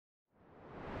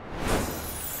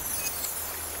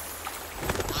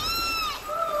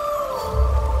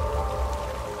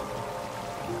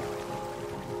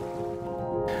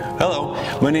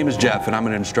My name is Jeff and I'm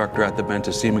an instructor at the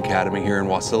Benteh STEAM Academy here in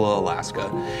Wasilla, Alaska.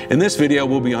 In this video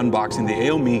we'll be unboxing the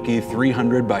Aomekie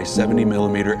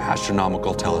 300x70mm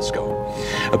astronomical telescope.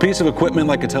 A piece of equipment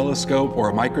like a telescope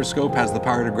or a microscope has the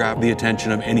power to grab the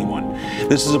attention of anyone.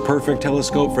 This is a perfect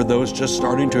telescope for those just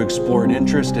starting to explore an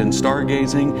interest in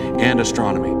stargazing and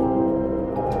astronomy.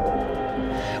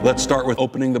 Let's start with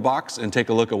opening the box and take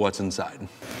a look at what's inside.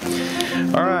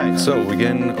 All right, so we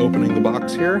begin opening the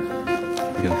box here.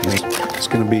 It's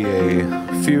going to be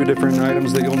a few different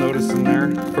items that you'll notice in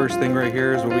there. First thing right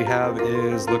here is what we have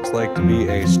looks like to be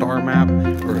a star map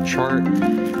or a chart.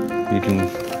 You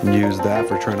can use that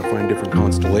for trying to find different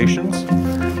constellations.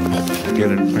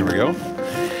 Get it, there we go.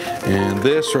 And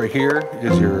this right here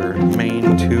is your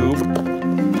main tube,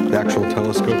 the actual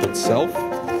telescope itself.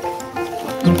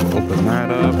 So we'll open that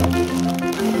up.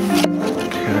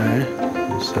 Okay,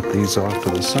 we'll set these off to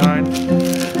the side.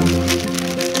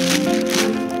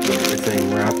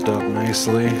 Everything wrapped up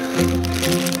nicely.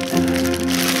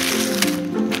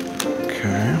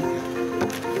 Okay.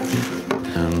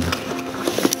 And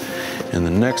in the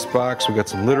next box, we got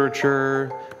some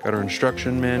literature, got our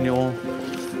instruction manual.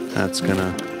 That's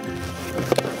gonna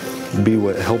be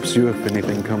what helps you if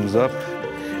anything comes up.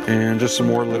 And just some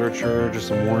more literature, just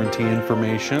some warranty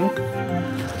information.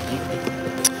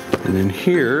 And in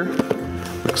here,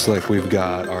 looks like we've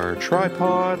got our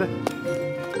tripod.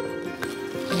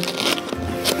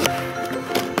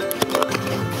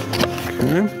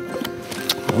 Okay.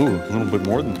 Ooh, a little bit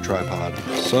more than the tripod.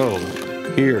 So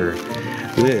here,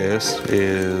 this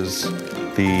is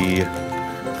the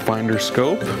finder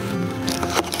scope.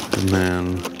 And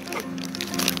then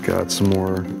got some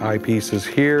more eyepieces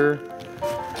here.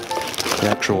 The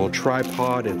actual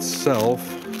tripod itself.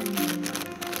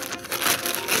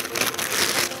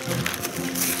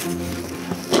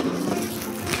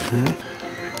 Okay.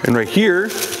 And right here,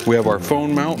 we have our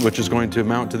phone mount, which is going to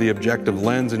mount to the objective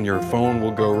lens, and your phone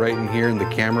will go right in here and the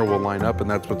camera will line up, and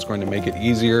that's what's going to make it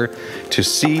easier to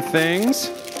see things.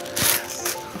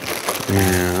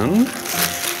 And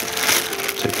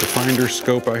take the finder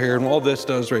scope out here, and all this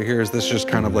does right here is this just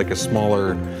kind of like a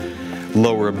smaller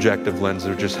lower objective lens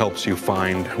that just helps you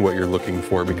find what you're looking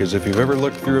for, because if you've ever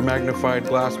looked through a magnified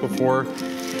glass before,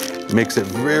 it makes it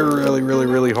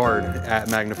really hard at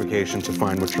magnification to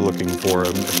find what you're looking for,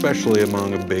 especially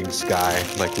among a big sky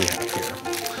like we have here.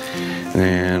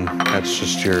 And that's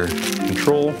just your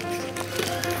control.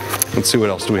 Let's see what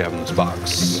else do we have in this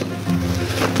box.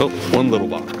 Oh, one little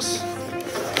box.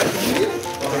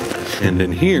 And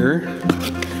in here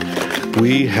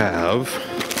we have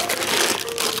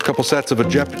a couple sets of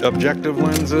objective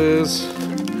lenses,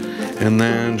 and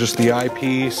then just the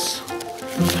eyepiece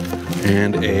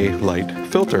and a light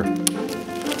filter.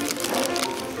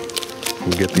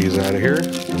 We'll get these out of here,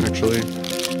 actually.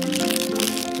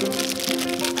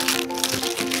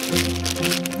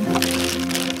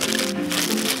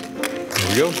 There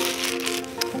we go.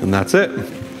 And that's it.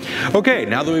 Okay,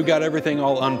 now that we've got everything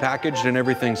all unpackaged and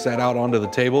everything set out onto the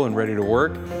table and ready to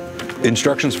work,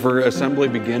 instructions for assembly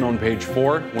begin on page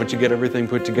 4. Once you get everything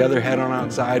put together, head on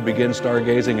outside, begin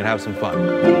stargazing, and have some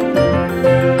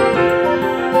fun.